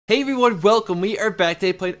Hey everyone, welcome. We are back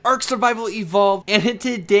today playing Ark Survival Evolved, and in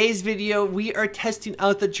today's video, we are testing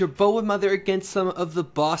out the Jerboa Mother against some of the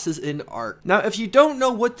bosses in Ark. Now, if you don't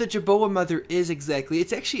know what the Jerboa Mother is exactly,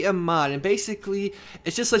 it's actually a mod, and basically,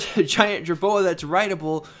 it's just like a giant Jerboa that's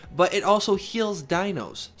rideable, but it also heals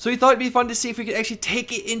dinos. So we thought it'd be fun to see if we could actually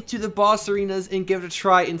take it into the boss arenas and give it a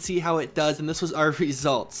try and see how it does, and this was our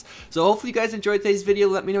results. So hopefully you guys enjoyed today's video.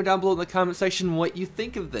 Let me know down below in the comment section what you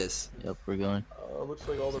think of this. Yep, we're going. Looks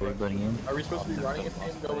like all the everybody in. Are we supposed to be running a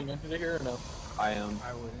team going into here or no? I am.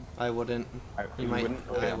 I wouldn't. I wouldn't. You might.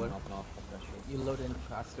 Okay, I would. You load in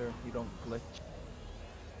faster, you don't glitch.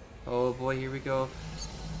 Oh boy, here we go.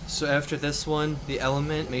 So after this one, the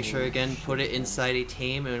element, make sure again, put it inside a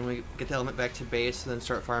tame, and when we get the element back to base, then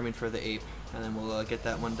start farming for the ape. And then we'll get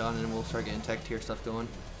that one done, and we'll start getting tech tier stuff going.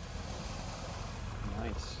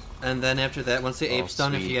 Nice. And then after that, once the ape's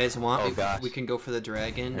done, if you guys want, we can go for the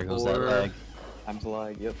dragon. There goes that lag. I'm to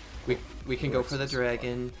lag, yep. We can go for the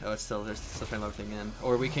dragon. Oh, it's still, there's still trying to load everything in.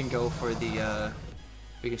 Or we can go for the,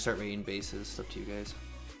 we can start raiding bases. It's up to you guys.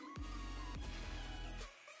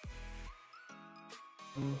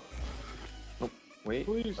 Oh, wait.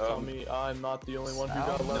 Please tell me I'm not the only one who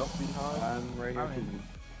got left behind. I'm right here.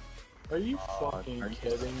 Are you fucking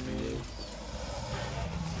kidding me?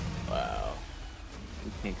 Wow.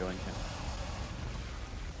 We can't go in camp.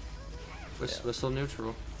 We're still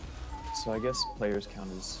neutral. So I guess players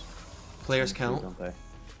count as... Players count? Don't they?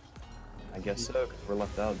 I guess so, 'cause we're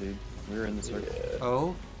left out, dude. We were in the circle.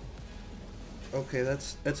 Oh. Okay,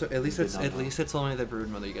 that's at least it's only the brood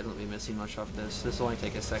mother. You guys won't be missing much off this. This will only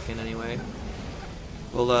take a second anyway.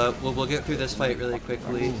 We'll get through this fight really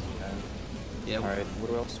quickly. Yeah. All right.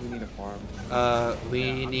 What else do we need to farm?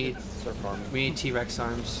 We need start farming. We need T-Rex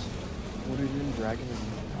arms. What are you doing, dragon?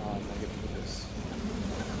 I get to put this.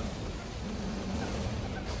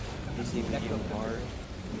 This medium hard.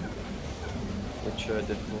 Which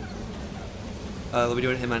difficult? We'll be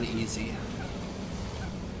doing him on easy.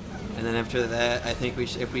 And then after that, I think we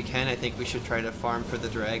should, if we can, I think we should try to farm for the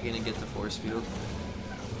dragon and get the force field.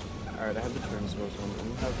 Alright, I have the turn source on. Do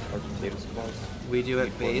we have Ark potato supplies? We do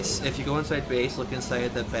at base. If you go inside base, look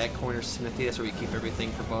inside the back corner smithy. That's where we keep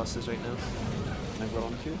everything for bosses right now. Can I go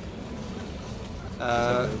on to?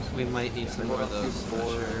 We might need some more of those. Not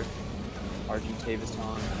sure.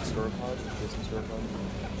 Argentavis-on sauropod. Is some sauropod?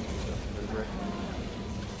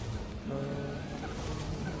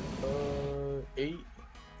 8.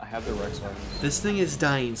 I have the Rex arms. This thing is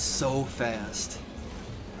dying so fast.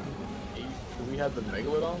 8. Do we have the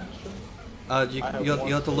megalodon? You'll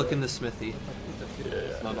have to look in the smithy. Yeah.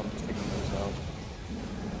 It's not, I'm just taking those out.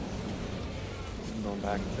 I'm going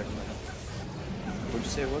back and checking that out. What'd you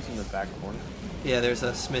say it was in the back corner? Yeah, there's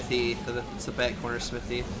a smithy. It's the back corner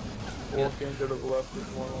smithy. Walking to the left is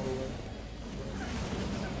one all the way.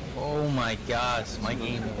 Oh my gosh, my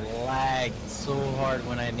game lagged so hard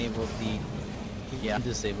when I enabled the... Yeah, I'm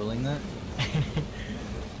disabling that.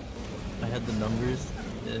 I had the numbers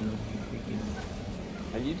and freaking...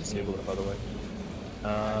 How do you disable it, by the way?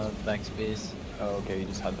 Backspace. Oh, okay, you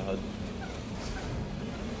just had the HUD.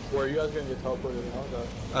 Where are you guys gonna get teleported now,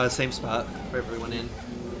 guys? Same spot where we went in.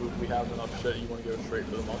 We have enough shit, you wanna go straight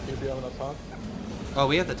for the monkey if you have enough time? Oh,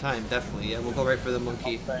 we have the time, definitely. Yeah, we'll go right for the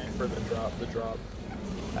monkey. I'm saying for the drop.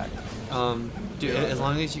 Dude, as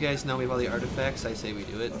long as you guys know we have all the artifacts, I say we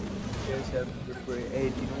do it. You guys have hey,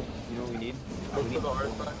 do you know what we need? Look for the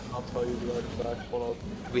artifact, and I'll tell you the artifact. Hold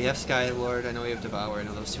up. We have Skylord, I know we have Devour, I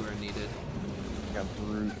know those two are needed. I got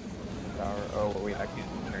Brute, Devour. Oh, wait, I can't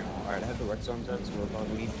turn. Alright, I have the Rex arms out, so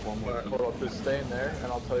we need 4 more. Alright, hold up, just stay in there, and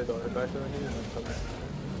I'll tell you the artifact that we need, and then come in.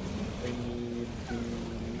 We need the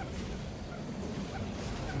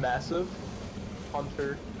massive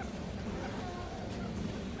hunter.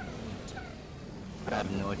 I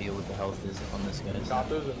have no idea what the health is on this guy. Got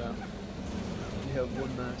those or no? We have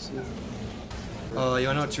 1 massive. Oh, you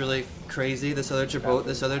wanna know what's really crazy? This other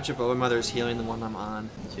Jerboa Mother is healing the one I'm on.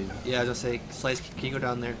 Two. Yeah, I was gonna say, Slice, can you go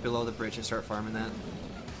down there below the bridge and start farming that?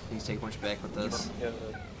 You can take much back with this. Yeah,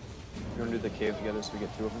 we're gonna do the cave together so we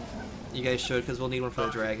get 2 of them. You guys should, because we'll need one for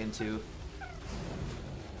the dragon too.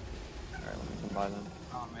 Alright, let me come by then.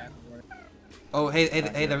 Oh man. Oh, hey,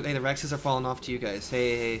 the Rexes are falling off to you guys.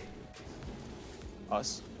 Hey.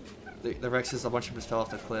 Us? The Rexes, a bunch of them just fell off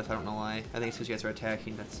the cliff. I don't know why. I think it's because you guys were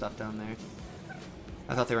attacking that stuff down there.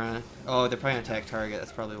 I thought they were on. Oh, they're probably on attack target.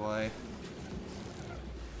 That's probably why.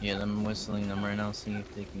 Yeah, I'm whistling them right now, seeing if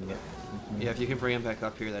they can get... Yeah, if you can bring them back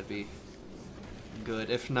up here, that'd be Good.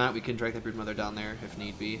 If not, we can drag the Broodmother down there if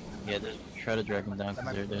need be. Yeah, try to drag him down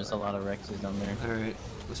because there's a lot of Rexes down there. Alright,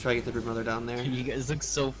 let's try to get the Broodmother down there. You guys look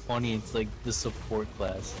so funny. It's like the support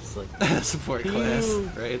class. It's like support class,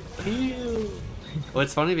 right? Well,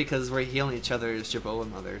 it's funny because we're healing each other's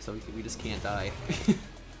Jerboa Mother, so we just can't die.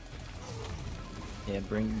 Yeah,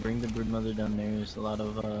 bring the Broodmother down there. There's a lot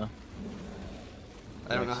of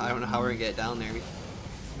I don't know how we're gonna get down there.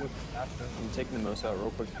 I'm taking the most out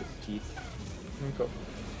real quick with teeth. Okay.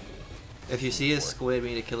 If you see a squid, we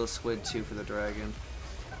need to kill a squid too for the dragon.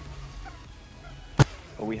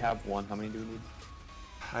 Oh, we have one. How many do we need?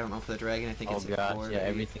 I don't know for the dragon. I think oh it's like gosh, 4. yeah, maybe.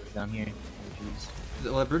 everything's down here.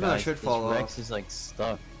 Well, the Broodmother should fall off. Rex is like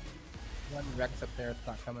stuck. One Rex up there, it's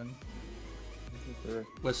not coming.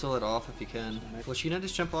 Whistle it off if you can. Will she not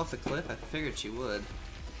just jump off the cliff? I figured she would.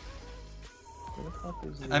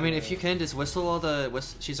 I mean, if you can, just whistle all the.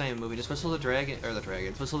 She's not even moving. Just whistle the dragon or the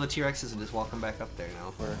dragons. Whistle the T-Rexes and just walk them back up there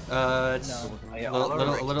now. It's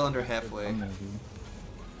a little under halfway.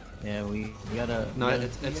 Yeah, we gotta. No,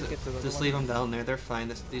 it's just leave them down there. They're fine.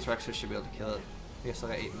 These Rexes should be able to kill it. I guess I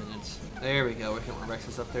got 8 minutes. There we go. We're getting more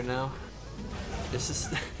Rexes up there now. This is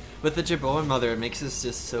with the Jerboa Mother. It makes this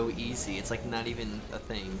just so easy. It's like not even a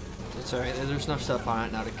thing. It's alright. There's enough stuff on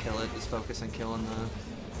it now to kill it. Just focus on killing the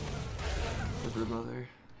Broodmother.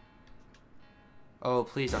 Oh,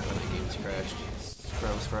 please don't tell me my game's crashed.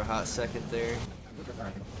 Froze for a hot second there.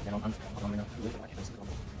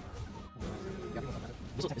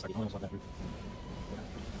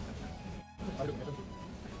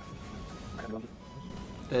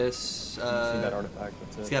 This, that artifact,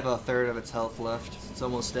 it's got about a third of its health left. It's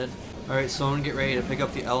almost dead. Alright, someone get ready to pick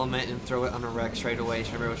up the element and throw it on a Rex right away.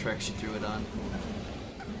 Just remember which Rex you threw it on.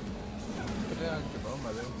 Put it on Jerboa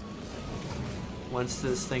Mother. Once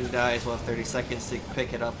this thing dies, we'll have 30 seconds to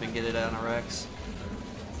pick it up and get it on a Rex.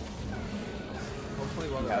 Hopefully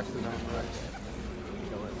while they're actually on the Rex.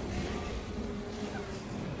 Kill it.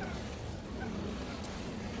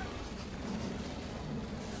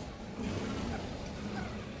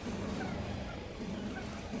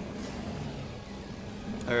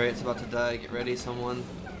 Alright, it's about to die. Get ready, someone.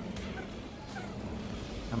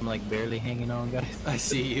 I'm like barely hanging on, guys. I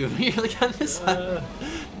see you. You're like on this side.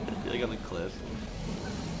 You're like on the cliff.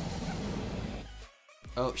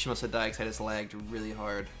 Oh, she must have died because I just lagged really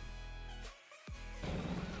hard.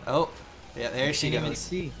 Oh, yeah, there she Can't even goes.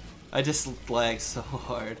 see. I just lagged so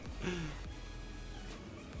hard.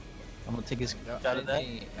 I'm gonna take a shot of that.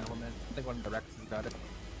 Element. I think one of the Rexes got it.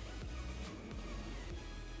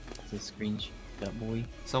 It's a screenshot, boy.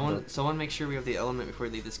 Someone make sure we have the element before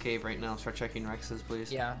we leave this cave right now. Start checking Rexes,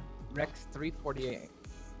 please. Yeah, Rex 348.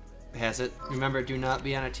 Has it? Remember, do not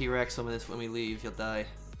be on a T-Rex when we leave. You'll die.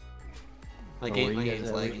 My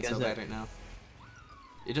game's lagging so bad right now.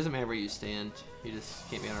 It doesn't matter where you stand. You just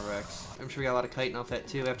can't be on a Rex. I'm sure we got a lot of chitin off that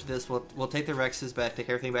too. After this, we'll take the Rexes back, take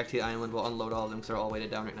everything back to the island. We'll unload all of them because they're all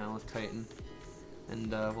weighted down right now with chitin,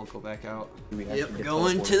 and we'll go back out. Yep,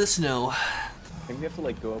 going to the snow. I think we have to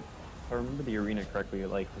like go up. If I remember the arena correctly,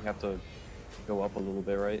 like we have to go up a little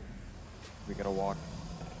bit, right? We gotta walk.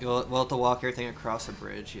 We'll have to walk everything across a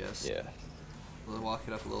bridge. Yes. Yeah. We'll walk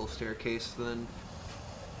it up a little staircase, then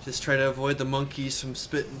just try to avoid the monkeys from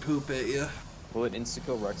spitting poop at you. Will it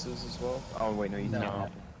insta-kill Rexes as well? Oh wait, no, you can't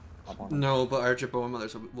hop on it. No, but our Jerboa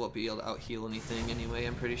Mothers won't be able to out-heal anything anyway,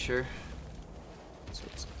 I'm pretty sure.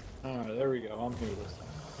 Alright, there we go. I'm here this time.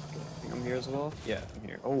 Okay, I think I'm here as well? Yeah, I'm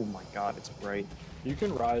here. Oh my god, it's bright. You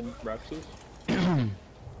can ride Rexes?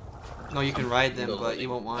 No, you can ride them, but you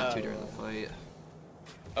won't want to during the fight.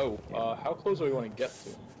 Oh, how close do we want to get to?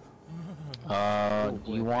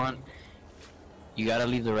 You gotta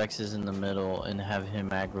leave the Rexes in the middle and have him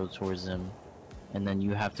aggro towards them. And then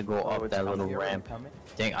you have to go up that little ramp.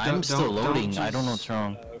 Dang, I'm still loading. I don't know what's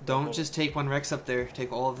wrong. Don't just take one Rex up there.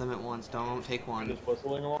 Take all of them at once. Don't take one. Just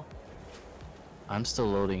whistling them all? I'm still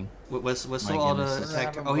loading. Whistle all the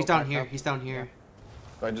attack. Oh, he's down here. He's down here.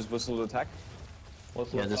 Do I just whistle to attack?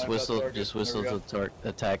 Yeah, just whistle to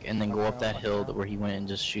attack, and then go up that hill where he went and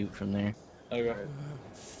just shoot from there. Okay.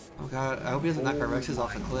 Oh god, I hope he doesn't knock our Rexes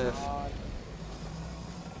off the cliff.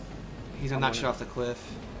 He's gonna knock shit off the cliff.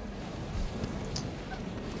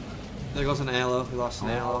 There goes an aloe. We lost an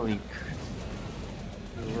aloe.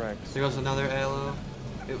 Rex. There goes another aloe.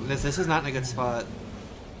 This is not in a good spot.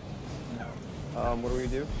 What do we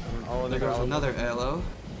do? Oh, There goes another aloe.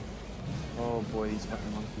 Oh boy, these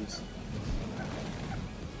fucking monkeys.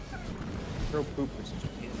 Throw poop or such a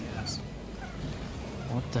pain in the ass.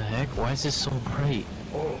 What the heck? Why is this so bright?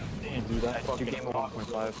 Oh, damn, dude, that Do fucking game of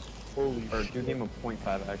 1.5. Holy Or shit. do game of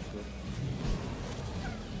 0.5 actually.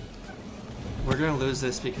 We're gonna lose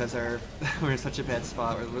this because we're in such a bad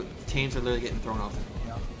spot. Teams are literally getting thrown off.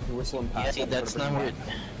 You whistle and pass. Yeah, that's not what.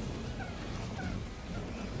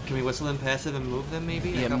 Can we whistle and passive and move them maybe?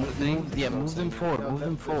 Yeah, move them forward. Move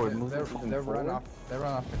them forward. Move them forward. They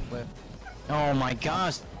run off the cliff. Oh my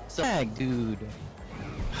gosh, sag, dude.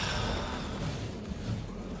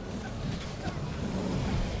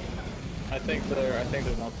 I think they're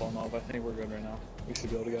not falling off. I think we're good right now. We should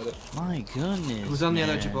be able to get it. My goodness. Who's on the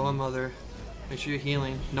other man. Jerboa Mother? Make sure you're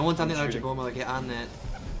healing. No one's on the other Jerboa Mother. Get on that.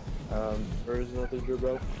 Where is the other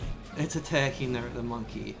Jerboa? It's attacking the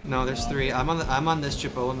monkey. No, there's 3. I'm on this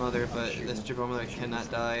Jerboa Mother, but this Jerboa Mother cannot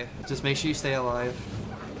die. Just make sure you stay alive.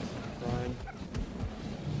 Fine.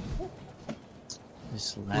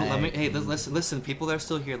 Hey, listen, people that are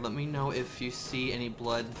still here, let me know if you see any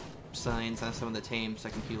blood signs on some of the tames so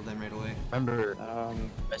I can heal them right away. Remember,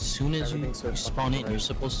 as soon as you spawn in, you're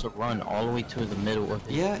supposed to run all the way to the middle of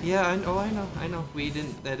the. Yeah, I know.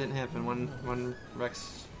 That didn't happen. When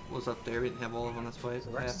Rex was up there, we didn't have all of them. That's why it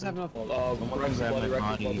happened.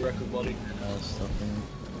 Rex is bloody.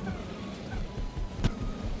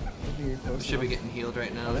 We should be getting healed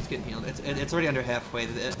right now. It's getting healed. It's already under halfway.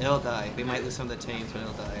 It'll die. We might lose some of the tames, but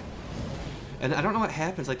it'll die. And I don't know what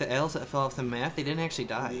happens. Like the elves that fell off the map, they didn't actually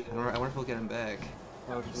die. I wonder if we'll get them back.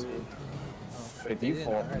 But if you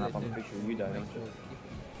fall off the map, I'm pretty sure you die, don't you?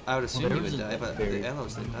 I would assume you would die, but the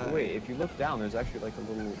elves didn't die. Wait, if you look down, there's actually like a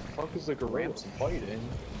little. Fuck is like a ramp fighting.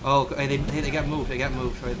 Oh, they got moved. They got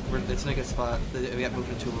moved. It's in a good spot. We got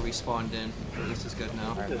moved into where we spawned in. This is good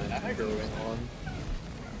now. What is aggroing on?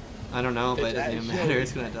 I don't know, but it doesn't even matter.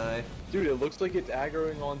 It's gonna die. Dude, it looks like it's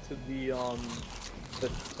aggroing onto the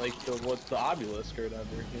what's the obelisk or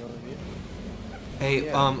whatever. You know what I mean? Hey,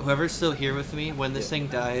 whoever's still here with me, when this thing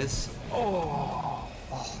dies. Oh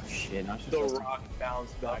shit! The rock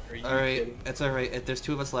bounced back. Are you Alright, kidding? it's alright. There's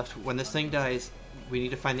 2 of us left. When this thing dies, we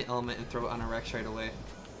need to find the element and throw it on a Rex right away.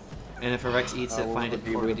 And if a Rex eats it, find it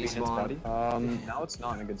before we despawn. Now it's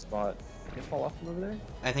not in a good spot. Can it fall off from over there?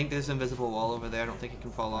 I think there's an invisible wall over there. I don't think it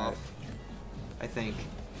can fall off. I think.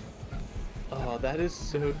 Oh, that is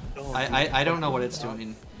so dumb. I don't know what it's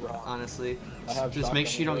doing, honestly. Just make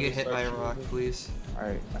sure you don't get hit by a rock, please.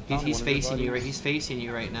 Alright. He's facing you, right? He's facing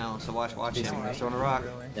you right now. So watch him. He's throwing a rock.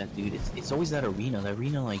 Yeah, dude, it's always that arena. That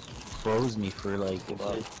arena like froze me for like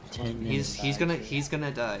about 10 minutes. He's gonna die. He's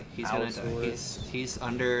gonna die. He's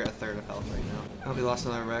under a third of health right now. Oh, we lost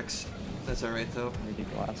another Rex. That's alright though.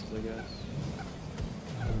 Glasses, I guess.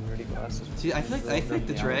 Glasses. See, I feel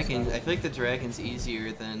like the dragon's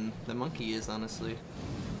easier than the monkey is, honestly.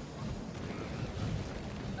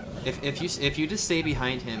 If you just stay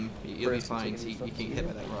behind him, you'll be fine. So you can't get hit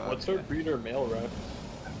by that rock. What's our breeder male ref?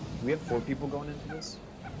 We have 4 people going into this.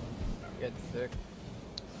 Get sick.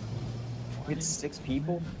 We had 6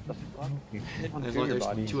 people. The fuck?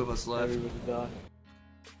 There's 2 of us left.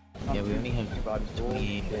 Yeah, we only have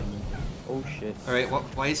 28. Oh shit. Alright,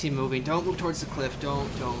 why is he moving? Don't move towards the cliff. Don't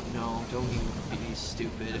be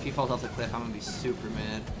stupid. If he falls off the cliff, I'm gonna be super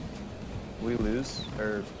mad. We lose?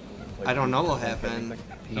 Or... Like, I don't know what'll happen.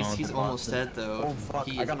 He's the almost boss dead though. Oh fuck,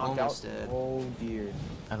 He I is got knocked almost out. dead. Oh dear.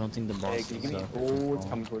 I don't think the boss Hey, is give me... up. Oh, it's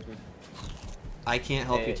coming towards me. I can't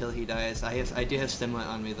help you till he dies. I do have Stimlet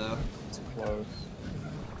on me though. It's close.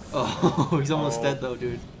 Oh, he's almost dead though,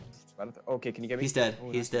 dude. Okay, can you get me? He's dead.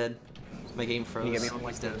 He's dead. My game froze. Can you get me on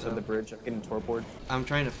like He's dead, the bridge? I'm getting torpor. I'm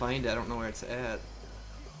trying to find it. I don't know where it's at.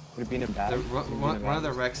 Would it be in a bad? One of the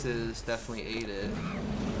Rexes definitely ate it.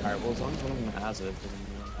 Alright, well as long as one of them has it.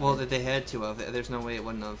 Well, they had to have. There's no way it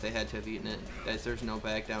wouldn't have. They had to have eaten it. Guys, there's no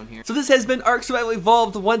bag down here. So this has been Ark Survival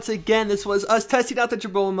Evolved once again. This was us testing out the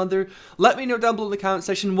Jerboa Mother. Let me know down below in the comment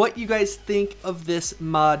section what you guys think of this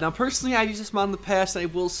mod. Now, personally, I've used this mod in the past, and I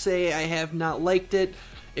will say I have not liked it.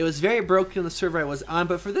 It was very broken on the server I was on,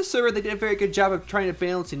 but for this server, they did a very good job of trying to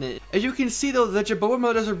balancing it. As you can see, though, the Jerboa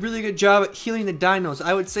Mother does a really good job at healing the dinos.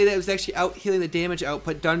 I would say that it was actually out healing the damage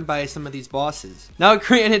output done by some of these bosses. Now,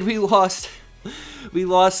 granted, we lost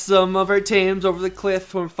some of our tames over the cliff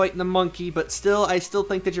from fighting the monkey, but still, I still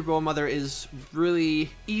think the Jerboa Mother is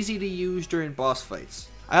really easy to use during boss fights.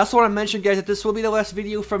 I also want to mention, guys, that this will be the last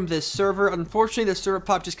video from this server. Unfortunately, the server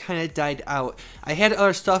pop just kind of died out. I had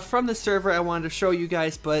other stuff from the server I wanted to show you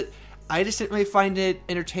guys, but I just didn't really find it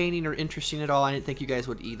entertaining or interesting at all. I didn't think you guys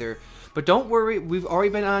would either. But don't worry, we've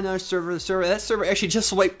already been on our server. That server actually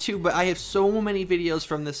just wiped too, but I have so many videos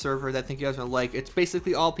from this server that I think you guys will like. It's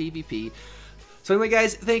basically all PvP. So anyway,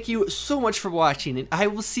 guys, thank you so much for watching, and I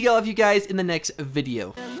will see all of you guys in the next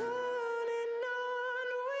video.